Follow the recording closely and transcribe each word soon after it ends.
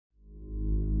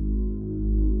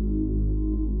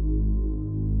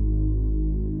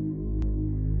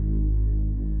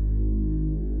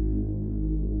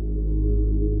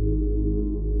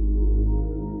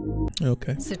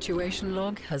Okay. Situation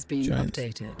log has been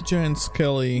updated. Giant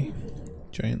Skelly.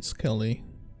 Giant Skelly.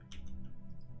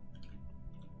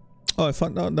 Oh, I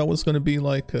thought that was gonna be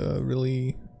like a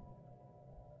really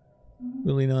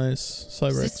nice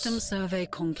Cyrex. System survey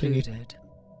concluded.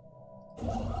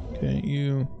 Okay,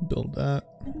 you build that.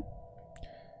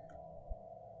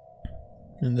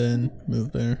 And then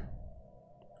move there.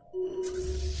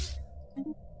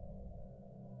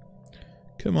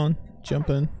 Come on, jump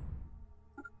in.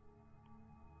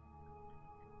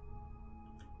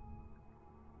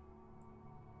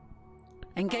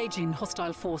 Engaging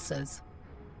hostile forces.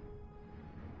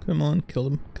 Come on, kill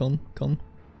them, kill them, kill them.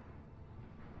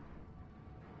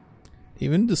 He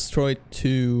even destroyed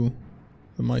 2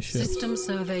 of my ships. System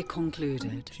survey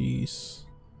concluded. Jeez.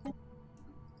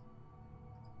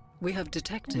 We have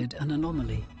detected an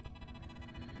anomaly.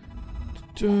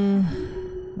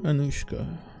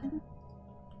 Anushka.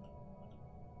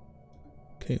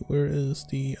 Okay, where is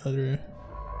the other?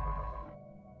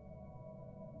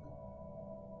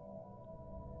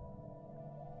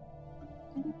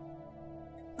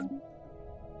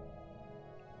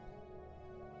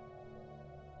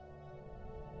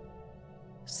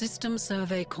 System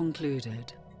survey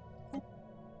concluded.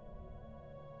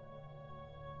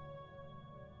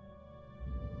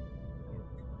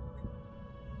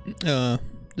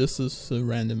 This is a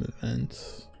random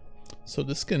event. So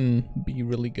this can be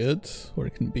really good or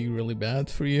it can be really bad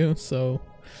for you, so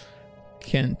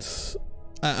can't...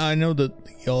 I know that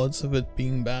the odds of it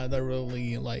being bad are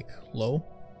really like low,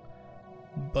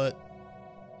 but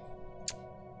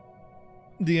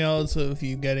the odds of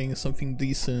you getting something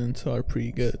decent are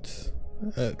pretty good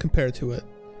compared to it.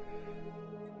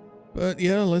 But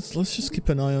yeah, let's just keep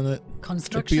an eye on it.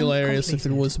 It'd be hilarious if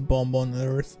it was a bomb on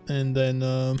Earth and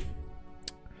then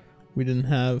we didn't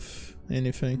have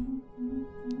anything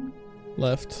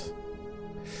left.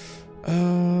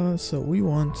 So we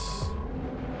want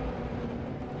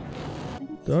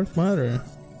dark matter.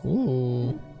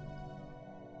 Ooh.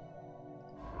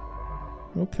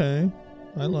 Okay,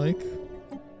 I like.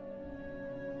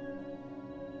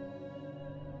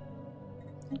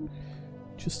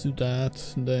 Just do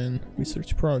that, and then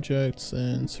research projects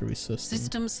and service systems.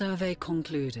 System survey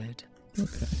concluded.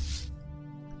 Okay.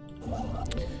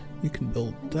 You can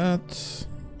build that.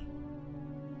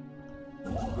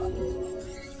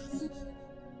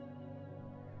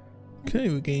 Okay,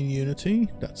 we gain unity.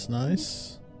 That's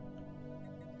nice.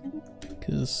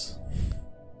 Because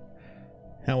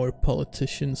our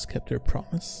politicians kept their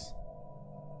promise.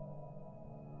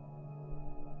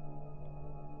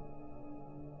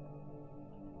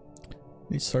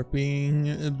 We start being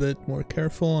a bit more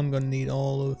careful. I'm gonna need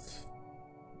all of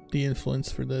the influence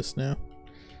for this now.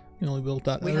 We only built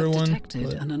that other one. We have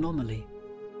detected an anomaly.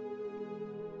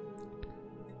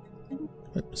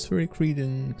 Atmospheric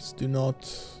readings do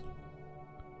not...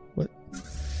 What?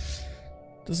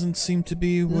 Doesn't seem to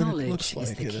be what it looks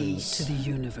like it is. Knowledge is the key to the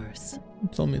universe.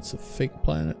 Tell me it's a fake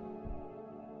planet.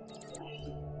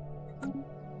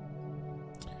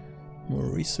 More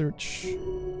research.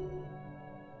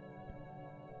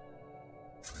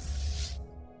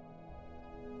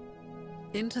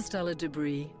 Interstellar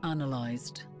debris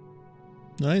analyzed.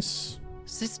 Nice.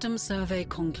 System survey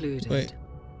concluded. Wait.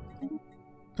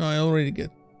 I already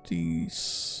get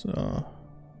these.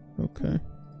 Okay.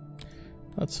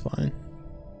 That's fine.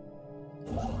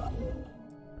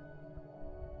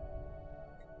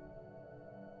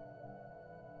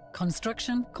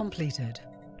 Construction completed.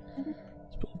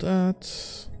 Let's build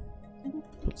that.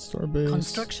 Build starbase.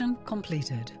 Construction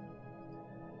completed.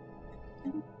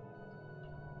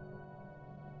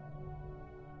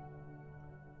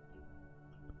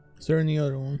 Is there any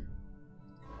other one?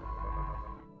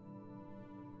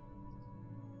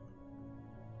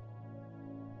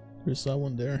 There's that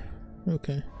one there.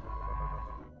 Okay.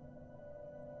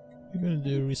 We're gonna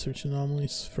do research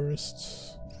anomalies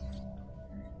first.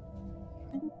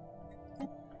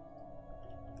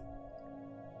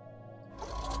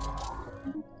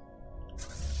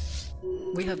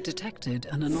 We have detected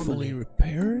an anomaly. Fully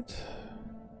repaired?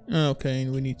 Okay,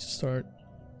 and we need to start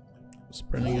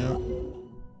spreading out.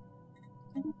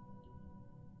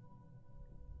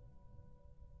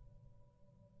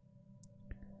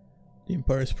 The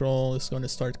Empire Sprawl is going to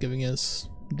start giving us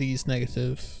these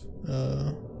negative,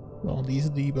 well, these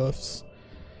debuffs,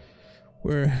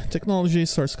 where technology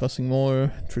starts costing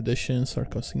more, tradition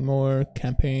starts costing more,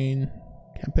 campaign?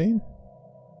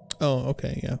 Oh,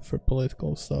 okay, yeah, for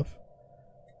political stuff.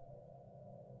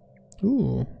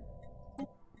 Ooh,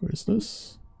 where's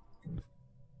this?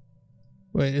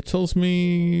 Wait, it tells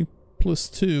me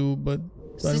 +2, but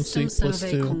I don't see +2. System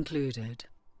survey concluded.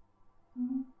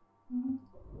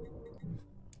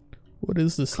 What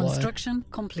is this lie? Construction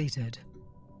completed.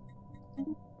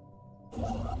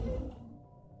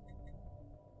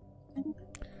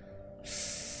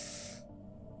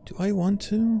 Do I want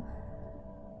to?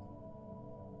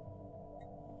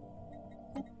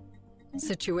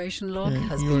 Situation log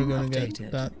has you're been gonna updated.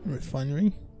 get that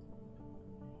refinery.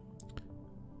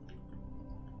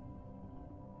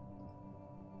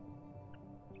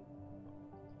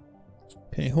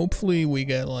 Okay, hopefully we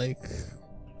get like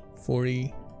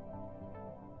 40,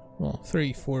 well,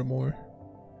 34 more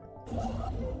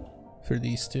for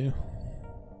these two.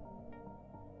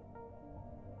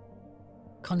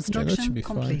 Construction that should be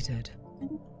completed.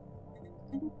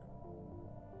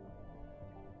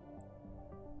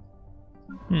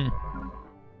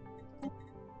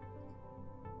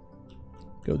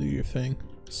 Go do your thing.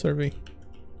 Survey.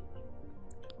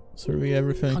 Survey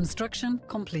everything. Construction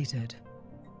completed.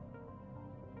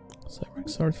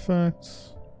 Cyrex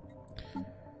artifacts.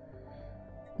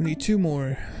 We need 2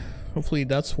 more. Hopefully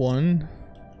that's one.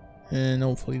 And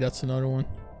hopefully that's another one.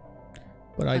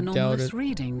 But I doubt Anomalous it.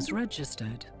 readings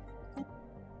registered.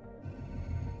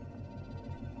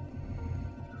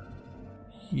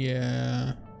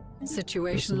 Yeah.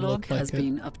 Situation Doesn't log look like has it.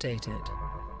 been updated.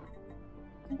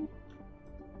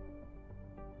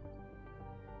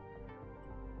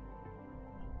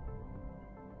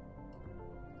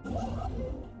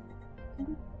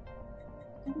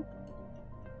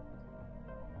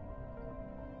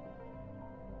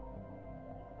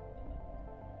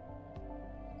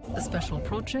 The special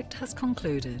project has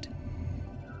concluded.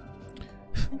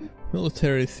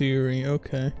 Military theory,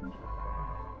 okay.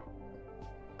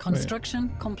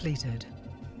 Construction completed.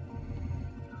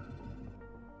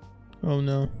 Oh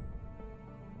no.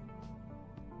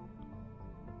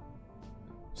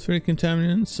 Spheric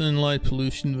contaminants and light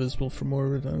pollution visible from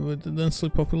orbit with the densely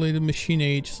populated machine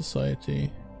age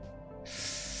society.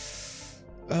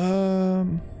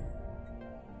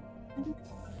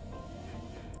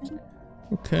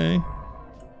 Okay.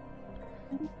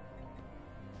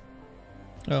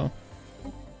 Oh.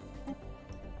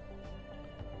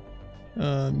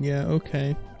 Yeah,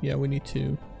 okay. Yeah, we need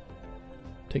to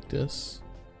take this.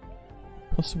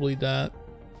 Possibly that.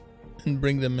 And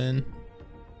bring them in.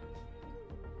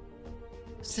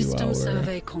 System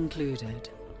survey concluded.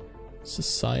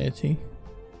 Society.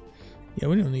 Yeah,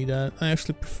 we don't need that. I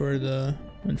actually prefer the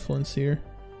influence here.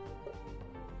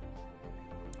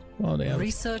 Wow, they have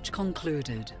Research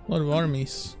concluded. a lot of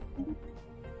armies.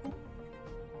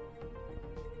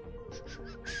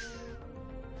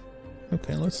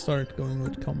 Okay, let's start going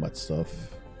with combat stuff.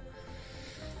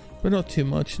 But not too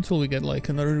much until we get like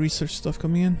another research stuff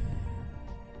coming in.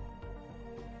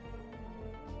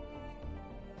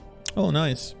 Oh,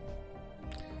 nice.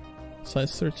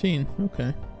 Size 13,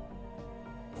 okay.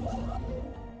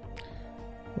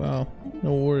 Wow,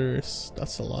 no warriors,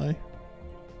 that's a lie.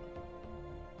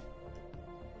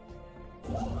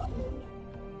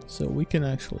 So we can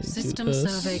actually System do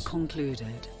this. survey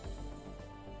concluded.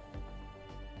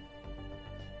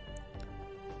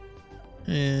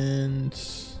 And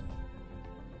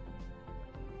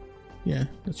yeah,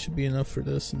 that should be enough for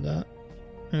this and that.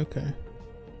 Okay.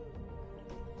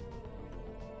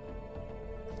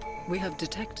 We have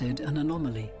detected an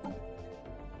anomaly.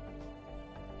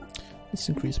 Let's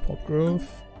increase pop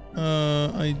growth.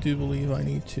 I do believe I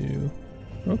need to.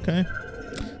 Okay.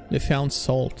 They found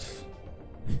salt.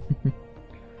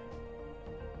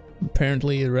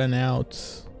 Apparently it ran out.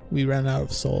 We ran out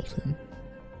of salt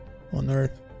on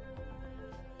Earth.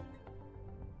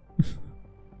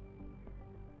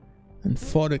 And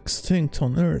fought extinct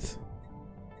on Earth.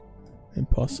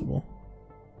 Impossible.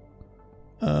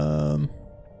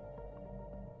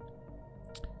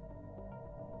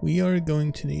 We are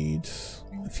going to need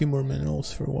a few more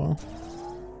minerals for a while.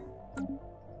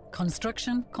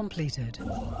 Construction completed.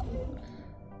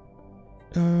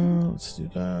 Let's do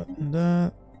that and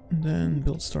that, and then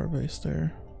build starbase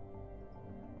there.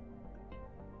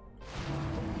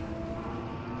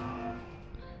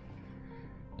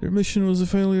 Their mission was a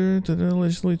failure that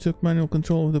allegedly took manual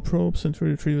control of the probes and to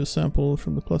retrieve a sample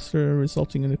from the cluster,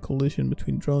 resulting in a collision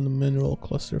between drone and mineral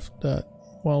cluster that,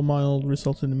 while mild,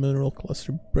 resulted in the mineral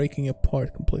cluster breaking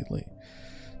apart completely.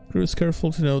 The crew is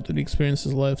careful to note that the experience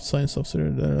has left science officer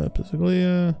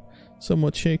Pizaglia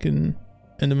somewhat shaken,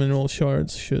 and the mineral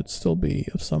shards should still be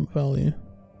of some value.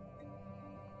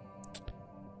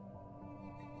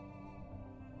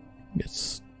 Get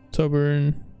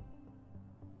stubborn.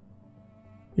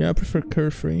 Yeah, I prefer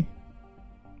curve free.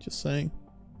 Just saying.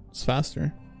 It's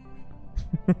faster.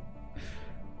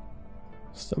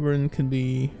 Stubborn can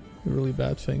be a really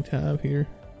bad thing to have here.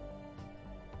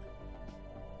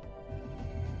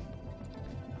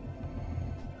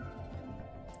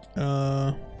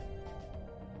 I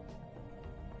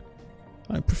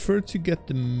prefer to get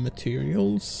the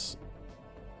materials.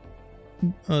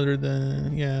 Other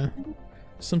than, yeah.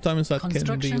 Sometimes that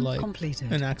can be like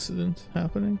completed. An accident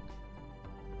happening.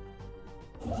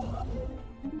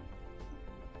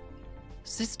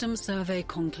 System survey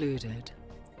concluded.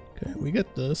 Okay, we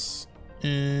get this.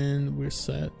 And we're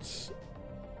set.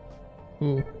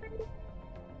 Ooh.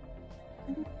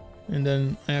 And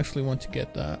then I actually want to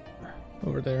get that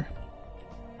over there.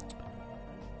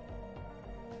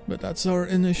 But that's our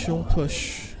initial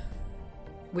push.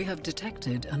 We have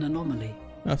detected an anomaly.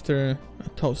 After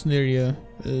Tausneria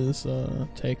is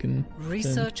taken.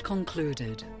 Research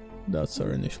concluded. That's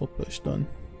our initial push done.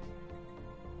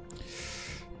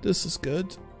 This is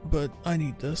good, but I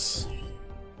need this.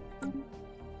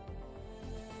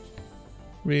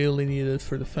 Really need it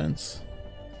for defense.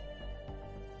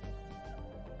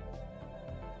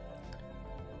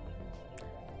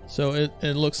 So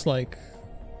it looks like,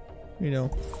 you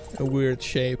know, a weird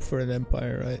shape for an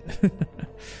empire, right?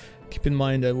 Keep in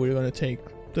mind that we're going to take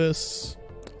this,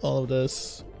 all of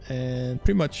this, and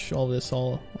pretty much all this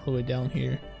all the way down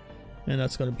here. And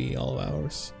that's going to be all of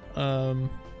ours.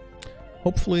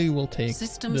 Hopefully we'll take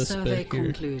System this survey bit here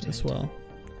concluded. as well.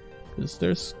 Because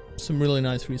there's some really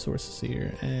nice resources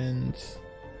here, and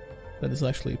that is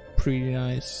actually a pretty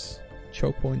nice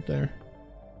choke point there.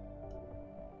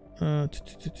 The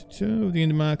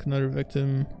Indimac, another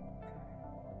victim.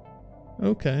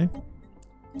 Okay.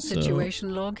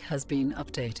 Situation log has been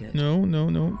updated. No,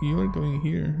 you are going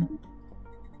here.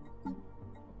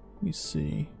 Let me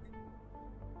see.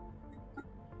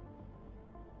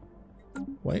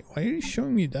 Why are you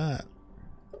showing me that?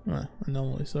 Ah,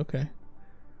 anomalies, okay.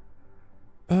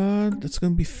 That's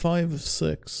gonna be 5 of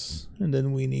 6. And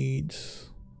then we need...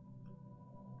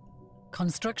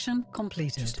 Construction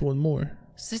completed. Just one more.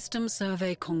 System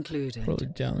survey concluded. Probably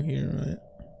down here, right?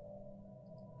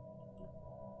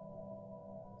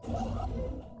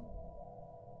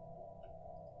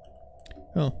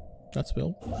 Oh, that's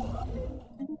built.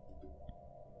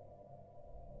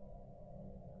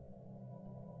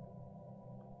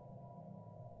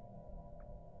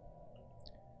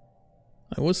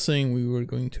 I was saying we were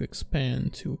going to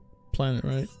expand to planet,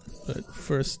 right? But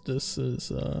first, this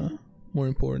is more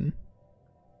important.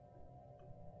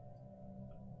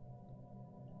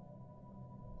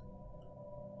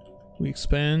 We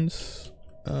expand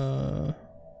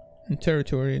in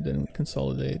territory, then we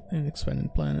consolidate and expand in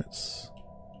planets.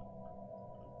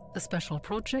 The special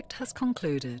project has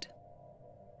concluded.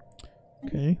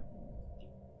 Okay.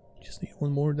 Just need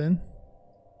one more then.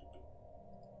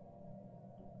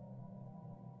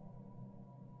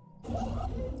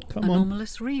 Come on.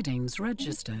 Anomalous readings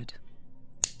registered.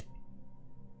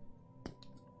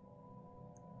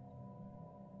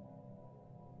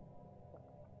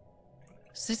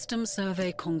 System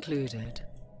survey concluded.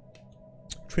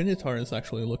 Trinitar is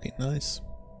actually looking nice.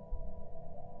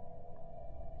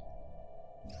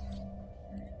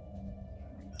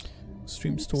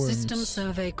 Extreme storms. System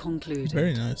survey concluded.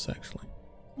 Very nice, actually.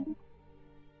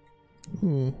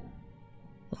 Ooh.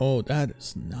 Oh, that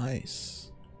is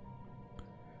nice.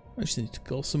 I just need to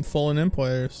kill some fallen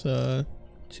empires to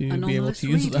be able to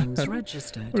use that.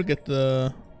 Registered. Or get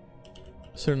the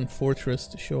certain fortress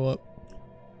to show up.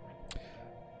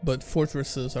 But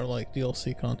fortresses are like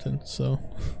DLC content, so...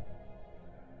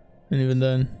 And even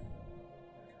then...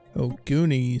 Oh,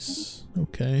 Goonies.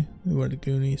 Okay, who are the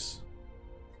Goonies?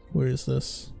 Where is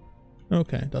this?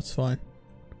 Okay, that's fine.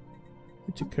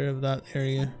 We took care of that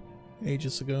area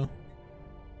ages ago.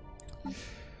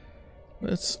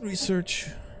 Let's research,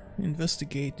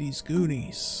 investigate these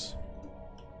Goonies.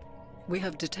 We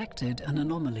have detected an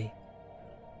anomaly.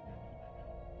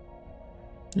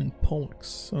 In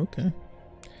Pollux, okay.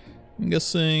 I'm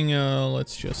guessing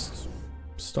let's just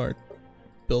start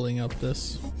building up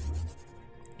this,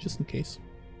 just in case.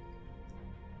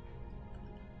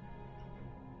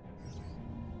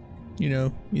 You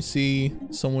know, you see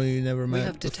someone you never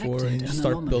met before and you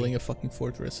start building a fucking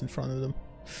fortress in front of them.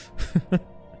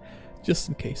 Just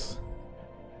in case.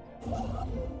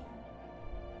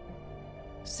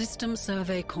 System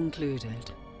survey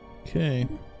concluded. Okay,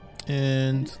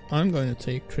 and I'm going to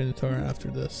take Trinitar after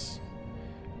this,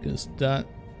 because that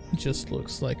just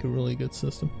looks like a really good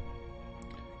system.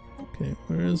 Okay,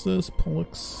 where is this?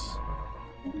 Pollux.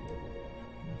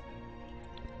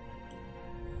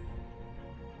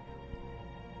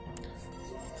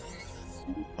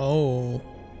 Oh.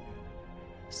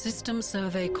 System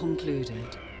survey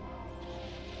concluded.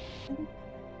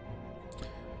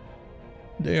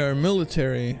 They are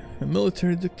military. A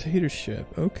military dictatorship.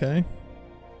 Okay.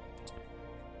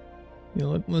 You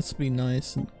know, let's be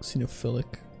nice and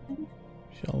xenophilic,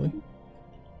 shall we?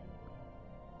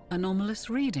 Anomalous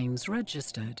readings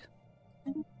registered.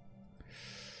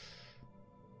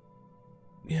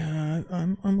 Yeah,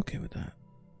 I'm okay with that.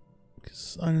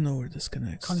 Because I don't know where this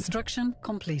connects. Construction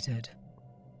completed.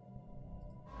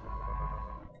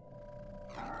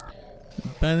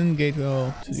 Abandoned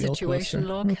gateway to the Situation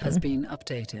log has been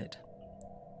updated.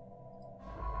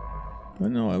 I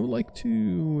know, I would like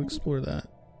to explore that.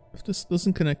 If this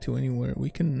doesn't connect to anywhere, we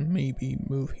can maybe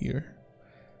move here.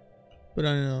 But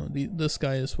I don't know, this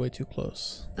guy is way too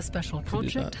close. The special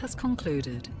project has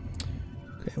concluded.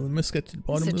 Okay, we must get to the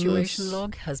bottom of this. Situation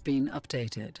log has been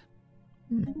updated.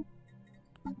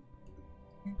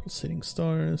 Pulsating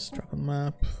stars, track on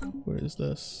map. Where is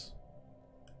this?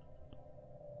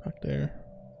 Back there.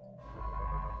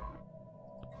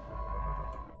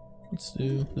 Let's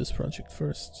do this project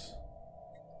first.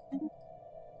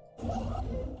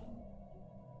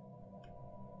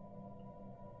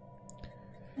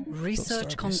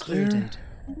 Research concluded.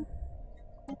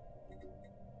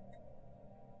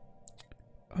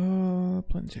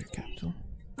 Planetary capital.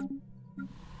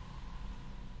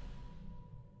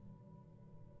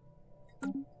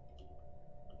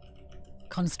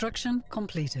 Construction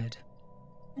completed.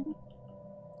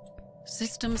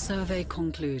 System survey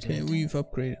concluded. Okay, we've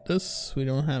upgraded this. We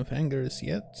don't have hangars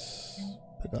yet,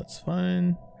 but that's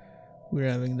fine. We're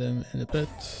having them in a bit.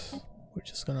 We're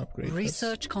just gonna upgrade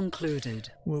Research this. Concluded.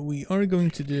 What we are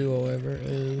going to do, however,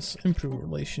 is improve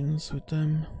relations with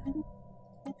them.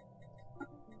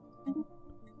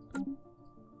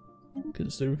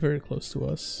 Because they're very close to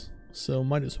us, so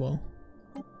might as well.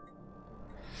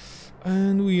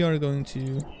 And we are going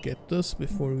to get this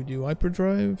before we do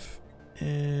hyperdrive.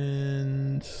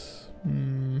 And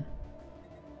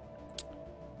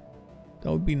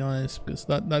that would be nice, because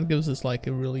that gives us like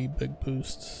a really big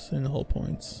boost in the hull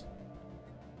points.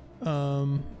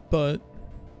 But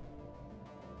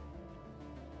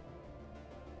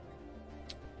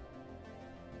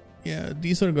yeah,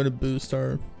 these are going to boost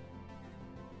our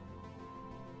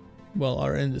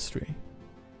industry.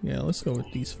 Yeah, let's go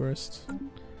with these first.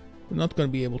 We're not going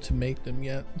to be able to make them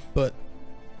yet, but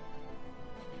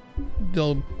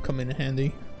they'll come in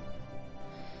handy.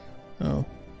 Oh,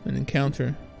 an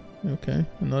encounter. Okay,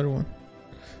 another one.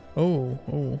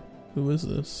 Oh, who is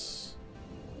this?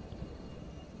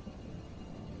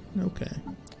 Okay,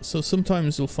 so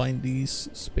sometimes you'll find these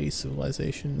space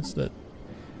civilizations that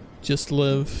just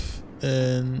live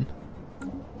in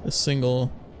a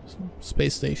single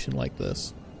space station like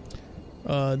this.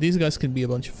 These guys can be a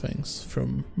bunch of things,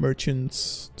 from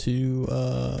merchants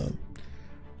to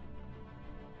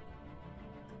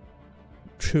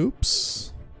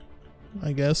troops,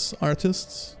 I guess,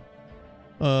 artists,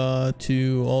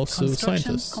 to also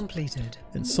scientists. Completed.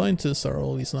 And scientists are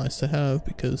always nice to have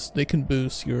because they can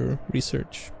boost your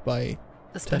research by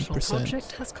 10%. The special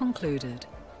project has concluded.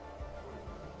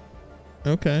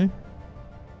 Okay.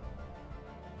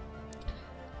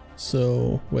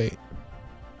 So, wait.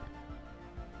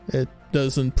 It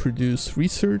doesn't produce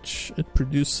research, it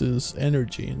produces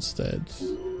energy instead.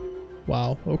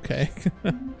 Wow, okay.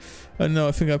 I don't know,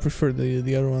 I think I prefer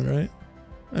the other one, right?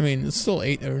 I mean, it's still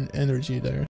 8 energy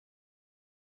there,